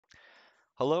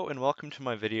Hello and welcome to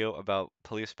my video about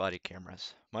police body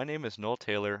cameras. My name is Noel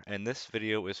Taylor and this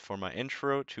video is for my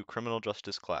intro to criminal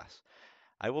justice class.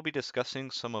 I will be discussing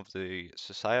some of the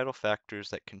societal factors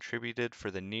that contributed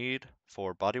for the need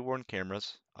for body-worn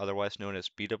cameras, otherwise known as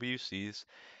BWCs,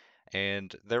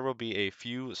 and there will be a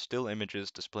few still images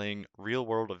displaying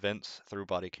real-world events through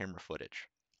body camera footage.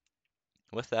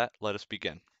 With that, let us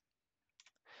begin.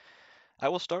 I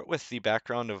will start with the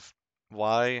background of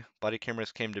why body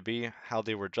cameras came to be, how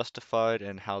they were justified,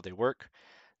 and how they work.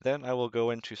 Then I will go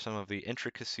into some of the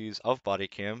intricacies of body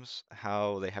cams,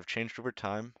 how they have changed over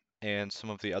time, and some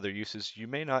of the other uses you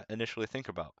may not initially think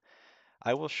about.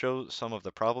 I will show some of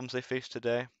the problems they face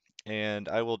today, and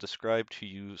I will describe to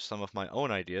you some of my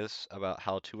own ideas about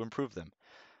how to improve them.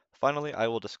 Finally, I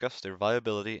will discuss their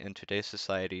viability in today's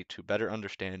society to better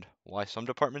understand why some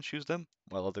departments use them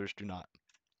while others do not.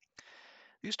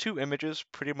 These two images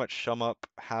pretty much sum up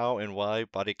how and why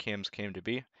body cams came to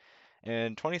be.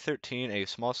 In 2013, a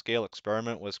small-scale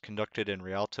experiment was conducted in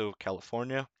Rialto,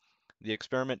 California. The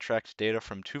experiment tracked data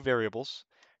from two variables.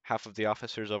 Half of the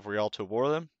officers of Rialto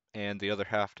wore them, and the other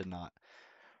half did not.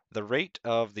 The rate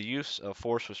of the use of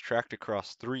force was tracked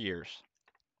across 3 years.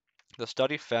 The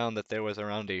study found that there was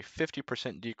around a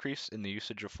 50% decrease in the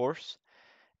usage of force,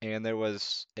 and there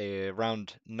was a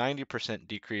around 90%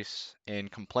 decrease in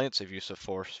complaints of use of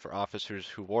force for officers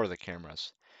who wore the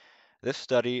cameras. This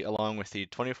study, along with the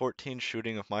 2014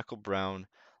 shooting of Michael Brown,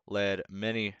 led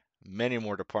many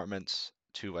more departments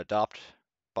to adopt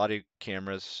body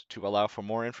cameras to allow for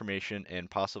more information in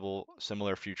possible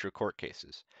similar future court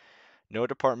cases. No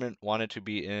department wanted to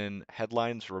be in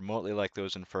headlines remotely like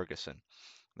those in Ferguson.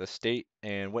 The state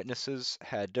and witnesses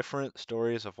had different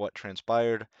stories of what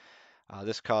transpired.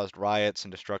 This caused riots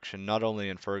and destruction not only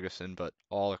in Ferguson but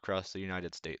all across the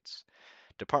United States.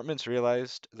 Departments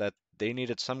realized that they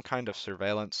needed some kind of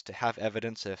surveillance to have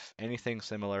evidence if anything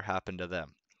similar happened to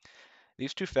them.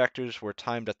 These two factors were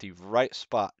timed at the right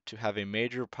spot to have a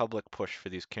major public push for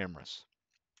these cameras.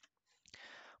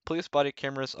 Police body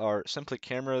cameras are simply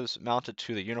cameras mounted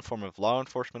to the uniform of law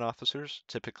enforcement officers,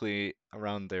 typically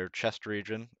around their chest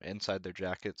region, inside their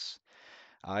jackets.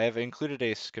 I have included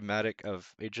a schematic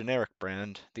of a generic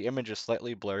brand. The image is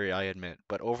slightly blurry, I admit,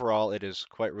 but overall it is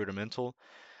quite rudimental.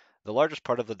 The largest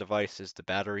part of the device is the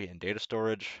battery and data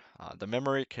storage. The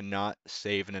memory cannot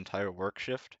save an entire work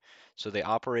shift, so they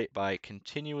operate by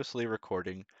continuously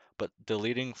recording but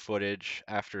deleting footage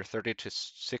after 30 to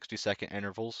 60-second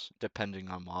intervals, depending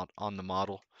on the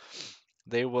model.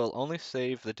 They will only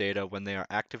save the data when they are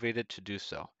activated to do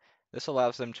so. This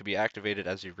allows them to be activated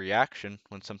as a reaction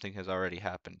when something has already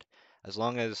happened. As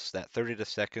long as that 30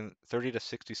 to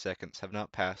 60 seconds have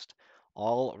not passed,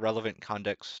 all relevant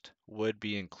context would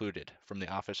be included from the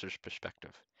officer's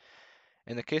perspective.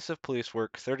 In the case of police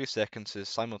work, 30 seconds is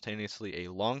simultaneously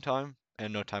a long time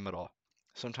and no time at all.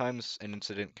 Sometimes an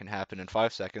incident can happen in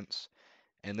 5 seconds.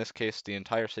 In this case, the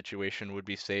entire situation would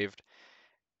be saved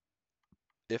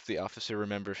if the officer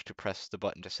remembers to press the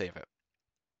button to save it.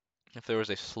 If there was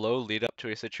a slow lead up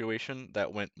to a situation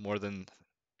that went more than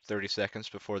 30 seconds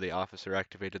before the officer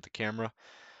activated the camera,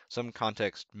 some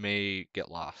context may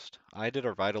get lost. I did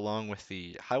a ride along with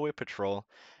the highway patrol,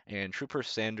 and Trooper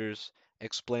Sanders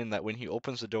explained that when he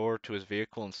opens the door to his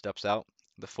vehicle and steps out,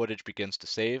 the footage begins to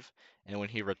save, and when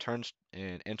he returns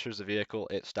and enters the vehicle,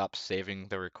 it stops saving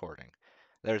the recording.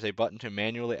 There's a button to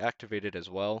manually activate it as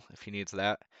well if he needs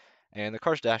that, and the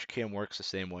car's dash cam works the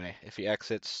same way.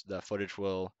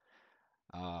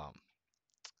 Um,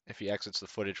 if he exits, the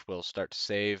footage will start to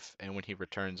save, and when he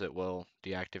returns, it will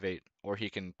deactivate, or he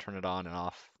can turn it on and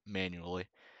off manually.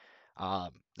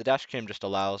 The dash cam just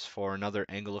allows for another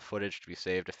angle of footage to be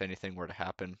saved if anything were to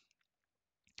happen.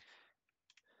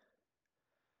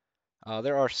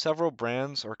 There are several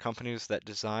brands or companies that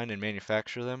design and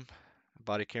manufacture them,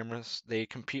 body cameras. They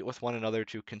compete with one another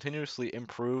to continuously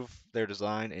improve their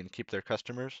design and keep their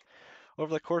customers.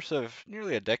 Over the course of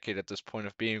nearly a decade at this point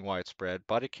of being widespread,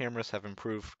 body cameras have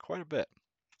improved quite a bit.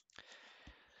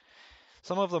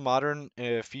 Some of the modern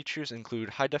features include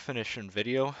high definition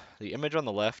video. The image on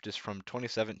the left is from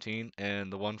 2017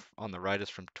 and the one on the right is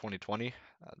from 2020.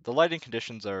 The lighting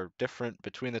conditions are different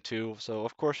between the two, so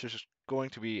of course there's going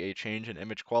to be a change in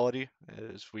image quality,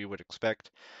 as we would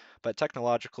expect, but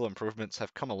technological improvements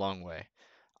have come a long way.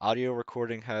 Audio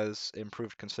recording has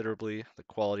improved considerably, the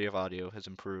quality of audio has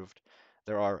improved.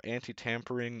 There are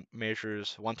anti-tampering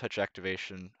measures, one-touch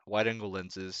activation, wide-angle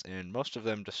lenses, and most of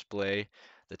them display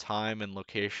the time and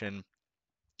location,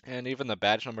 and even the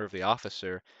badge number of the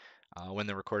officer when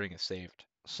the recording is saved.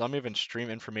 Some even stream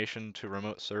information to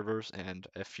remote servers, and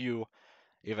a few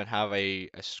even have a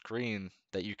screen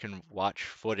that you can watch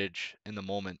footage in the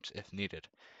moment if needed,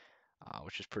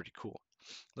 which is pretty cool.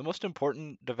 The most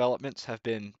important developments have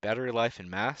been battery life and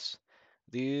mass.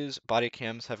 These body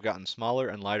cams have gotten smaller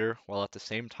and lighter while at the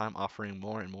same time offering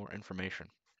more and more information.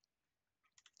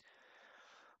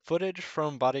 Footage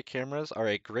from body cameras are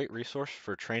a great resource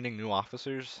for training new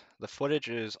officers. The footage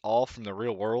is all from the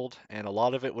real world, and a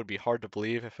lot of it would be hard to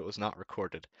believe if it was not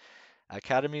recorded.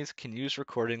 Academies can use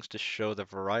recordings to show the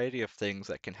variety of things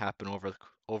that can happen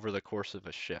over the course of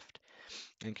a shift,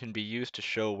 and can be used to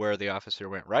show where the officer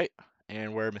went right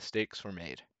and where mistakes were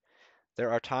made.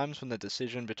 There are times when the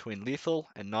decision between lethal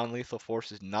and non-lethal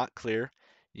force is not clear,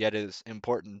 yet is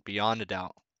important beyond a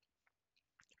doubt.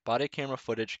 Body camera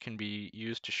footage can be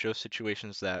used to show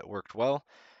situations that worked well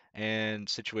and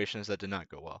situations that did not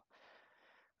go well.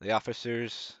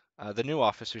 The new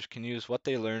officers can use what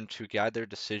they learned to guide their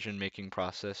decision-making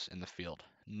process in the field.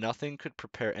 Nothing could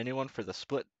prepare anyone for the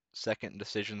split-second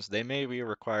decisions they may be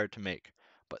required to make,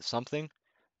 but something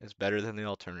is better than the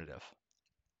alternative.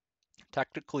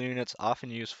 Tactical units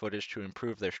often use footage to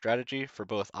improve their strategy for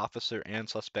both officer and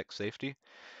suspect safety.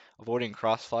 Avoiding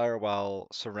crossfire while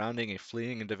surrounding a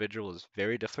fleeing individual is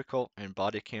very difficult, and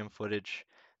body cam footage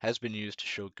has been used to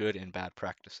show good and bad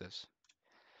practices.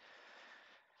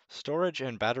 Storage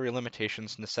and battery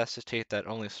limitations necessitate that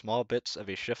only small bits of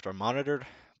a shift are monitored,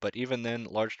 but even then,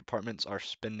 large departments are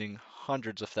spending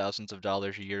hundreds of thousands of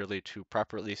dollars yearly to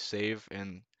properly save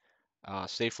and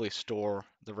safely store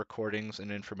the recordings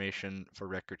and information for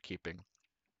record keeping.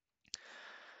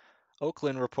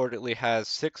 Oakland reportedly has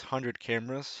 600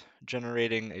 cameras,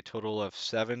 generating a total of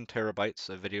 7 terabytes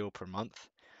of video per month.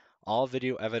 All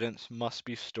video evidence must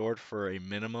be stored for a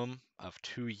minimum of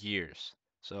 2 years.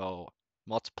 So,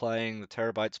 multiplying the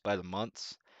terabytes by the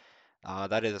months,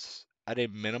 that is at a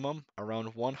minimum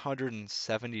around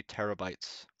 170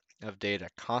 terabytes of data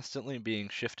constantly being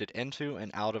shifted into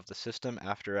and out of the system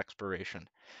after expiration.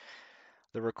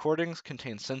 The recordings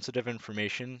contain sensitive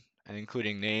information,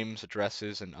 including names,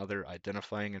 addresses, and other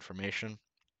identifying information.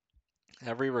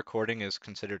 Every recording is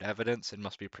considered evidence and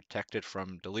must be protected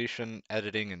from deletion,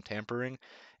 editing, and tampering,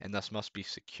 and thus must be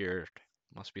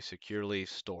securely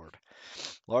stored.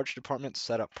 Large departments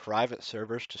set up private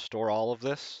servers to store all of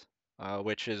this,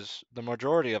 which is the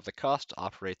majority of the cost to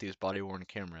operate these body-worn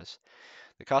cameras.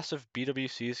 The cost of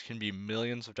BWCs can be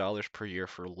millions of dollars per year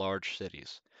for large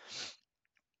cities.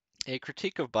 A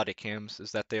critique of body cams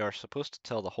is that they are supposed to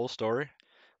tell the whole story,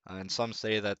 and some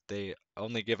say that they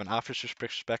only give an officer's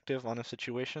perspective on a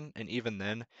situation, and even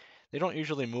then, they don't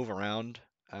usually move around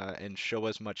and show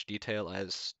as much detail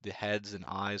as the heads and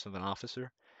eyes of an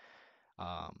officer.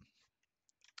 Um,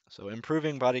 so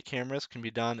improving body cameras can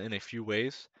be done in a few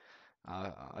ways.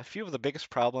 A few of the biggest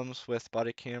problems with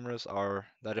body cameras are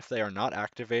that if they are not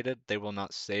activated, they will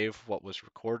not save what was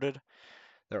recorded.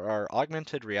 There are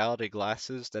augmented reality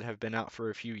glasses that have been out for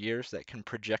a few years that can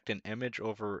project an image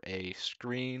over a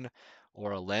screen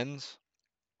or a lens.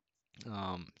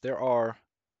 There are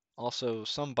also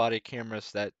some body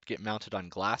cameras that get mounted on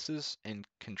glasses and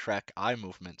can track eye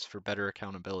movements for better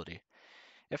accountability.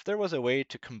 If there was a way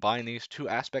to combine these two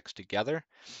aspects together,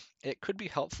 it could be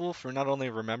helpful for not only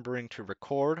remembering to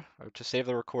record or to save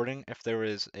the recording if there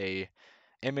is a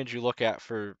image you look at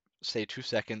for say 2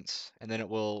 seconds and then it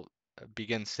will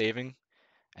begin saving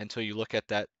until you look at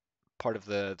that part of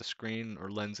the screen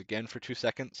or lens again for 2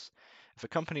 seconds. If a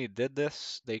company did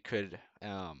this, they could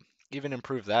even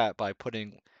improve that by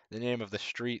putting the name of the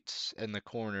streets in the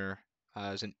corner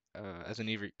as an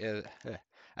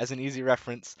easy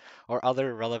reference or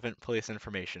other relevant police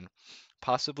information.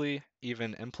 Possibly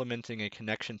even implementing a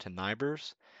connection to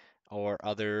NIBRs or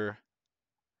other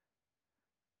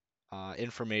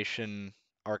information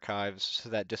archives so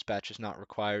that dispatch is not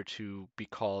required to be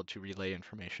called to relay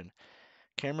information.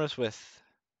 Cameras with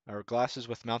or glasses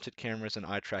with mounted cameras and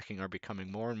eye tracking are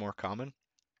becoming more and more common.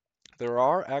 There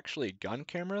are actually gun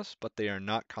cameras, but they are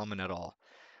not common at all.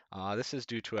 This is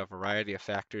due to a variety of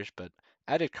factors, but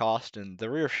added cost and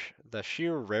the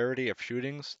sheer rarity of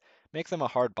shootings make them a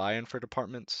hard buy-in for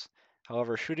departments.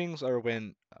 However, shootings are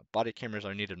when body cameras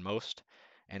are needed most,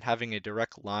 and having a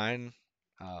direct line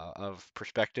of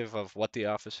perspective of what the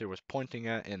officer was pointing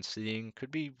at and seeing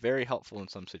could be very helpful in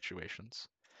some situations.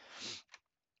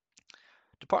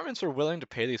 Departments are willing to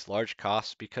pay these large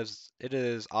costs because it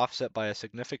is offset by a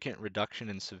significant reduction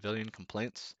in civilian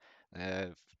complaints. Uh,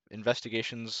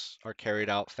 Investigations are carried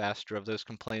out faster of those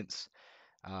complaints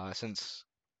since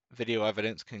video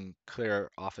evidence can clear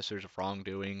officers of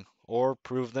wrongdoing or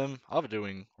prove them of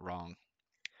doing wrong.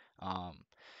 Um,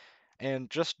 and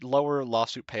just lower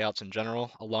lawsuit payouts in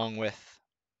general, along with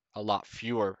a lot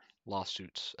fewer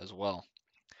lawsuits as well.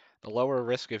 The lower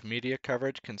risk of media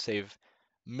coverage can save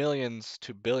millions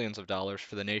to billions of dollars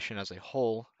for the nation as a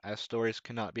whole, as stories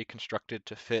cannot be constructed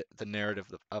to fit the narrative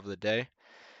of the day.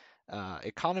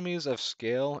 Economies of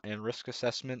scale and risk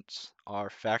assessments are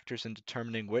factors in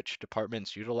determining which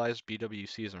departments utilize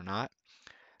BWCs or not.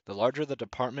 The larger the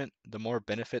department, the more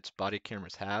benefits body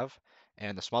cameras have,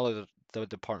 and the smaller the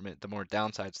department, the more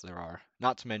downsides there are,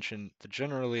 not to mention the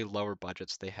generally lower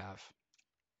budgets they have.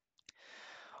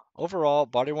 Overall,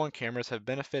 body-worn cameras have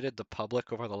benefited the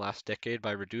public over the last decade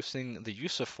by reducing the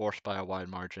use of force by a wide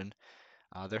margin.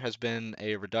 There has been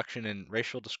a reduction in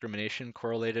racial discrimination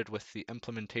correlated with the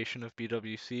implementation of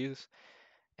BWCs,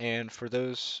 and for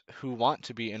those who want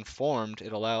to be informed,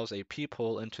 it allows a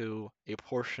peephole into a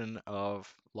portion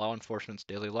of law enforcement's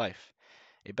daily life.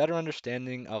 A better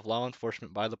understanding of law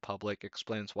enforcement by the public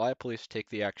explains why police take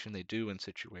the action they do in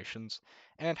situations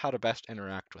and how to best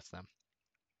interact with them.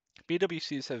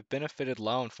 BWCs have benefited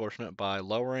law enforcement by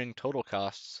lowering total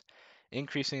costs,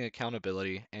 increasing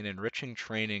accountability, and enriching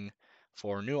training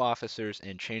for new officers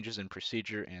and changes in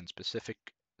procedure and specific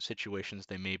situations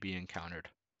they may be encountered.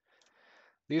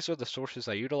 These are the sources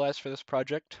I utilized for this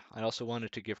project. I also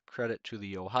wanted to give credit to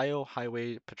the Ohio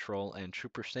Highway Patrol and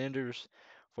Trooper Sanders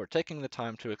for taking the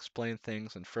time to explain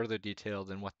things in further detail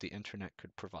than what the internet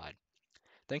could provide.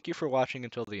 Thank you for watching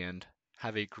until the end.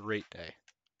 Have a great day.